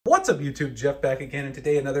What's up YouTube, Jeff back again, and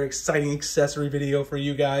today another exciting accessory video for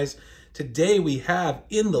you guys. Today we have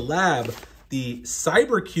in the lab the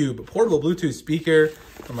CyberCube portable Bluetooth speaker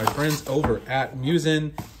from my friends over at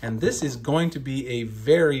Muzen, and this is going to be a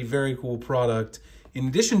very, very cool product. In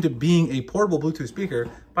addition to being a portable Bluetooth speaker,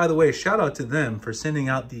 by the way, shout out to them for sending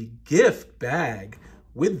out the gift bag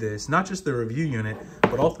with this, not just the review unit,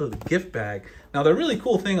 but also the gift bag. Now, the really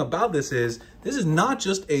cool thing about this is not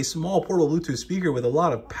just a small portable Bluetooth speaker with a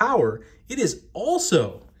lot of power. It is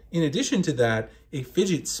also, in addition to that, a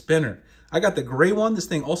fidget spinner. I got the gray one. This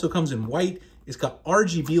thing also comes in white. It's got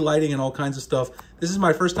RGB lighting and all kinds of stuff. This is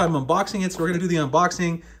my first time unboxing it, so we're gonna do the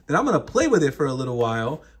unboxing. Then I'm gonna play with it for a little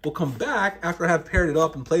while. We'll come back after I have paired it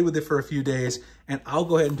up and played with it for a few days, and I'll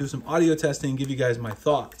go ahead and do some audio testing and give you guys my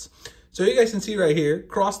thoughts. So you guys can see right here,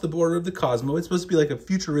 across the border of the Cosmo, it's supposed to be like a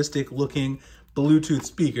futuristic looking Bluetooth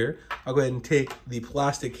speaker. I'll go ahead and take the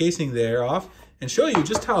plastic casing there off and show you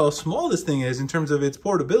just how small this thing is in terms of its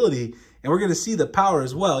portability. And we're gonna see the power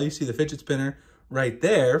as well. You see the fidget spinner right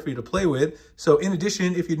there for you to play with. So in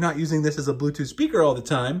addition, if you're not using this as a Bluetooth speaker all the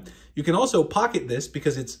time, you can also pocket this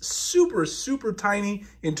because it's super, super tiny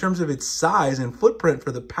in terms of its size and footprint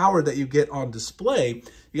for the power that you get on display.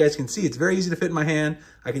 You guys can see it's very easy to fit in my hand.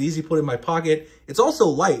 I can easily put it in my pocket. It's also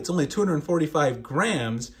light. It's only 245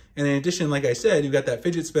 grams. And in addition, like I said, you've got that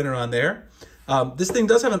fidget spinner on there. This thing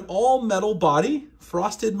does have an all metal body,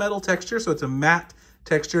 frosted metal texture. So it's a matte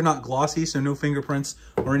texture, not glossy, so no fingerprints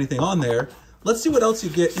or anything on there. Let's see what else you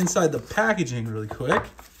get inside the packaging really quick.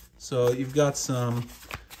 So you've got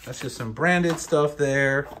that's just some branded stuff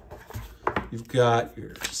there. You've got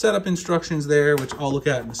your setup instructions there, which I'll look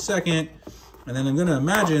at in a second. And then I'm gonna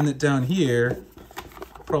imagine that down here,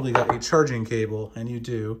 probably got a charging cable, and you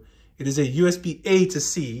do. It is a USB-A to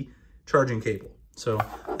C charging cable. So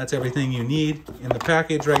that's everything you need in the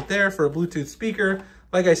package right there for a Bluetooth speaker.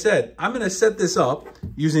 Like I said, I'm gonna set this up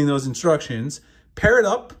using those instructions, pair it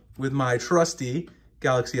up with my trusty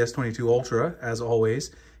Galaxy S22 Ultra, as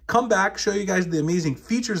always. Come back, show you guys the amazing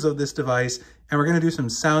features of this device, and we're gonna do some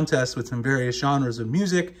sound tests with some various genres of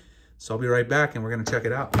music. So I'll be right back and we're gonna check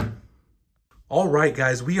it out. All right,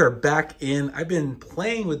 guys, we are back in. I've been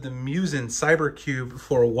playing with the Muzen CyberCube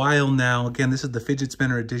for a while now. Again, this is the fidget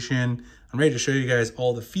spinner edition. I'm ready to show you guys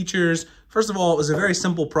all the features. First of all, it was a very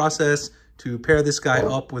simple process to pair this guy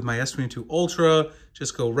up with my S22 Ultra.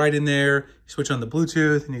 Just go right in there, switch on the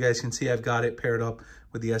Bluetooth, and you guys can see I've got it paired up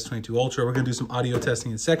with the S22 Ultra. We're gonna do some audio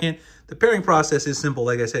testing in a second. The pairing process is simple.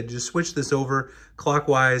 Like I said, just switch this over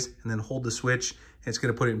clockwise and then hold the switch. And it's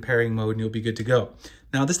gonna put it in pairing mode and you'll be good to go.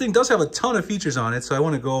 Now, this thing does have a ton of features on it, so I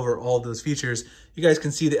wanna go over all those features. You guys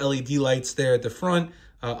can see the LED lights there at the front.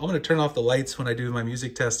 I'm gonna turn off the lights when I do my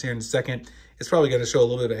music test here in a second. It's probably gonna show a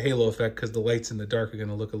little bit of halo effect because the lights in the dark are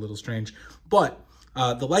gonna look a little strange. But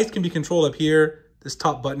the lights can be controlled up here. This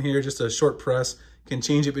top button here, just a short press, can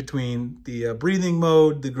change it between the breathing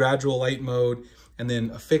mode, the gradual light mode, and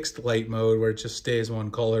then a fixed light mode where it just stays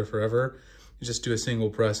one color forever. You just do a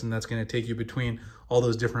single press and that's gonna take you between all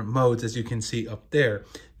those different modes as you can see up there.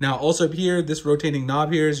 Now also up here, this rotating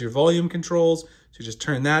knob here is your volume controls. So you just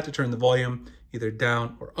turn that to turn the volume either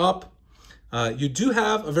down or up. You do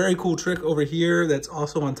have a very cool trick over here that's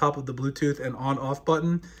also on top of the Bluetooth and on-off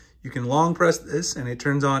button. You can long press this and it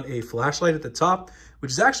turns on a flashlight at the top,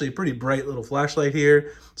 which is actually a pretty bright little flashlight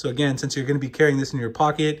here. So again, since you're gonna be carrying this in your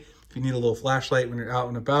pocket, if you need a little flashlight when you're out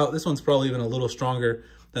and about, this one's probably even a little stronger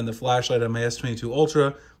than the flashlight on my S22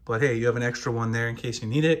 Ultra, but hey, you have an extra one there in case you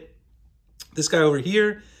need it. This guy over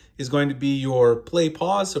here is going to be your play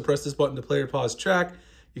pause. So press this button to play or pause track.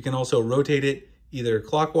 You can also rotate it either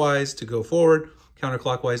clockwise to go forward,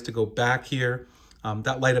 counterclockwise to go back here.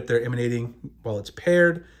 That light up there emanating while it's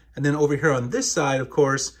paired. And then over here on this side, of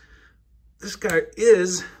course, this guy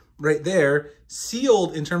is right there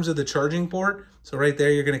sealed in terms of the charging port. So right there,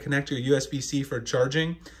 you're gonna connect your USB-C for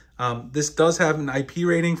charging. This does have an IP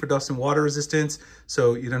rating for dust and water resistance,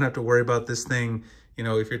 so you don't have to worry about this thing, you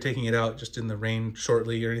know, if you're taking it out just in the rain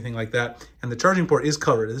shortly or anything like that. And the charging port is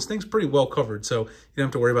covered. This thing's pretty well covered, so you don't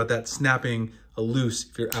have to worry about that snapping loose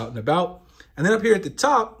if you're out and about. And then up here at the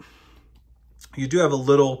top, you do have a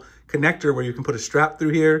little connector where you can put a strap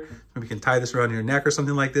through here. Maybe you can tie this around your neck or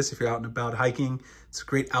something like this if you're out and about hiking. It's a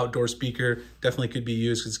great outdoor speaker, definitely could be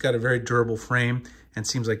used. It's got a very durable frame and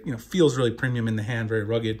seems like, you know, feels really premium in the hand, very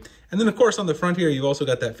rugged. And then of course on the front here, you've also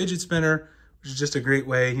got that fidget spinner, which is just a great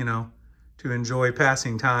way, you know, to enjoy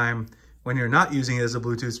passing time when you're not using it as a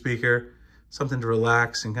Bluetooth speaker, something to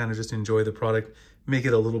relax and kind of just enjoy the product, make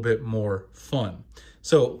it a little bit more fun.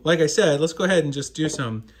 So like I said, let's go ahead and just do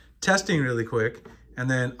some testing really quick. And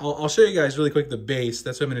then I'll show you guys really quick the bass.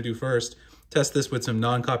 That's what I'm gonna do first. test this with some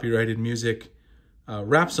non-copyrighted music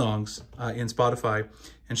rap songs in Spotify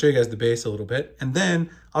and show you guys the bass a little bit. And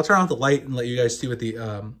then I'll turn on the light and let you guys see what the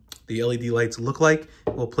LED lights look like.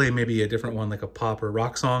 We'll play maybe a different one, like a pop or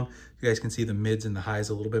rock song. You guys can see the mids and the highs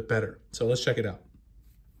a little bit better. So let's check it out.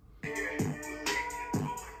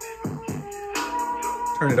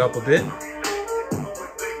 Turn it up a bit.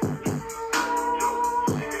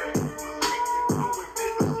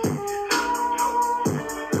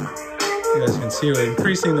 You guys can see we're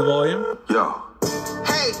increasing the volume. Yo.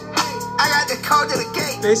 Hey, I got the code to the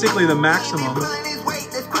gate. Basically the maximum.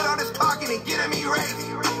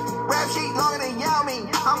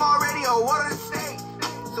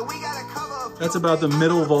 That's about the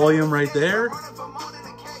middle volume right there.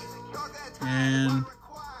 And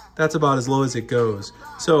that's about as low as it goes.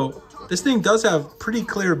 So this thing does have pretty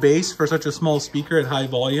clear bass for such a small speaker at high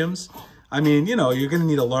volumes. I mean, you know, you're gonna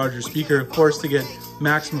need a larger speaker, of course, to get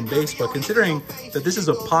maximum bass, but considering that this is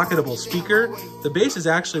a pocketable speaker, the bass is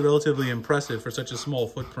actually relatively impressive for such a small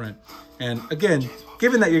footprint. And again,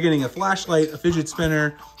 given that you're getting a flashlight, a fidget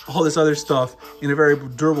spinner, all this other stuff in a very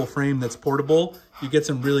durable frame that's portable, you get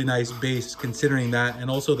some really nice bass considering that. And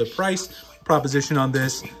also the price proposition on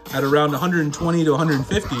this at around 120 to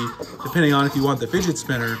 150, depending on if you want the fidget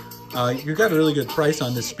spinner, you got a really good price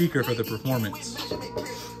on this speaker for the performance.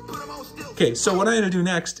 Okay, so what I'm gonna do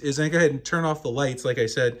next is I'm gonna go ahead and turn off the lights, like I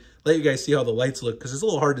said, let you guys see how the lights look, because it's a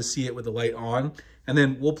little hard to see it with the light on. And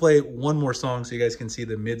then we'll play one more song so you guys can see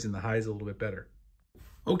the mids and the highs a little bit better.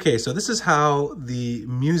 Okay, so this is how the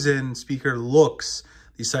Muzen speaker looks,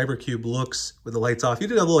 the CyberCube looks with the lights off. You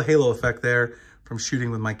did a little halo effect there from shooting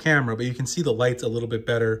with my camera, but you can see the lights a little bit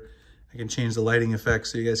better. I can change the lighting effect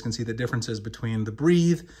so you guys can see the differences between the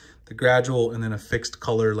breathe, the gradual, and then a fixed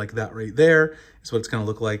color like that right there is what it's gonna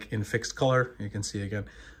look like in fixed color. You can see again,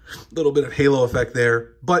 a little bit of halo effect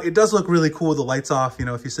there, but it does look really cool with the lights off. You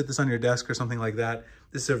know, if you sit this on your desk or something like that,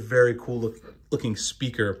 this is a very cool looking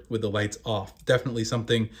speaker with the lights off. Definitely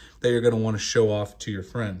something that you're gonna wanna show off to your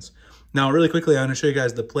friends. Now, really quickly, I'm gonna show you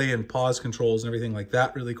guys the play and pause controls and everything like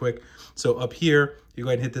that really quick. So up here, you go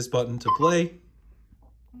ahead and hit this button to play.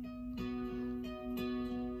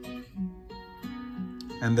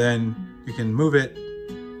 And then you can move it,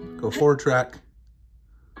 go forward track.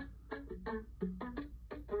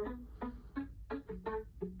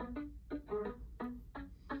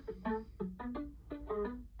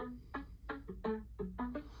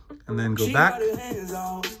 And then go back.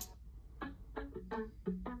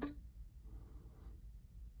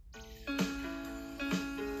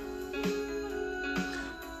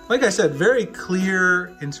 Like I said, very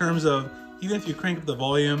clear in terms of, even if you crank up the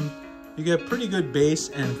volume, you get pretty good bass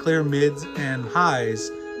and clear mids and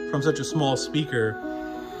highs from such a small speaker.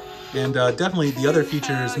 And definitely the other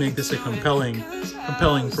features make this a compelling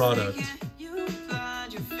product.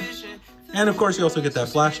 And of course you also get that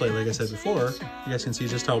flashlight, like I said before. You guys can see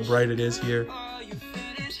just how bright it is here.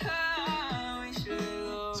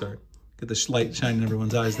 Sorry, get the light shining in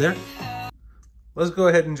everyone's eyes there. Let's go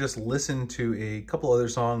ahead and just listen to a couple other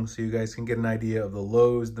songs so you guys can get an idea of the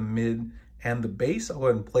lows, the mid, and the bass. I'll go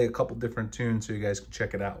ahead and play a couple different tunes so you guys can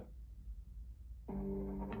check it out.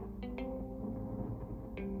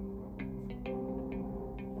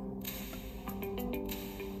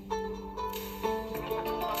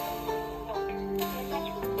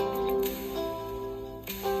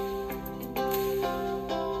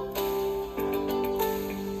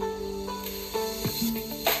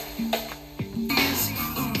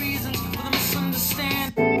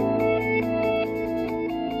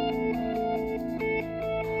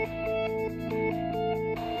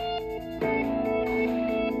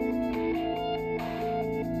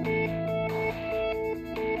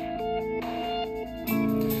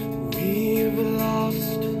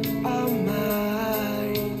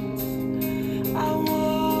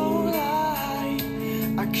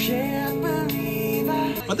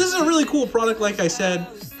 But this is a really cool product, like I said.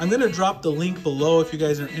 I'm gonna drop the link below if you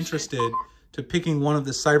guys are interested to picking one of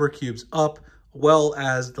the CyberCubes up, well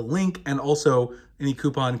as the link and also any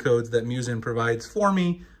coupon codes that Muzen provides for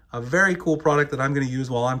me. A very cool product that I'm gonna use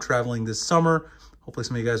while I'm traveling this summer. Hopefully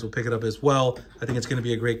some of you guys will pick it up as well. I think it's gonna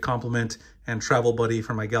be a great complement and travel buddy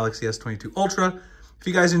for my Galaxy S22 Ultra. If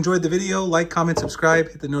you guys enjoyed the video, like, comment, subscribe,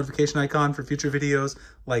 hit the notification icon for future videos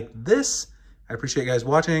like this. I appreciate you guys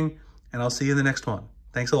watching, and I'll see you in the next one.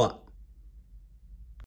 Thanks a lot.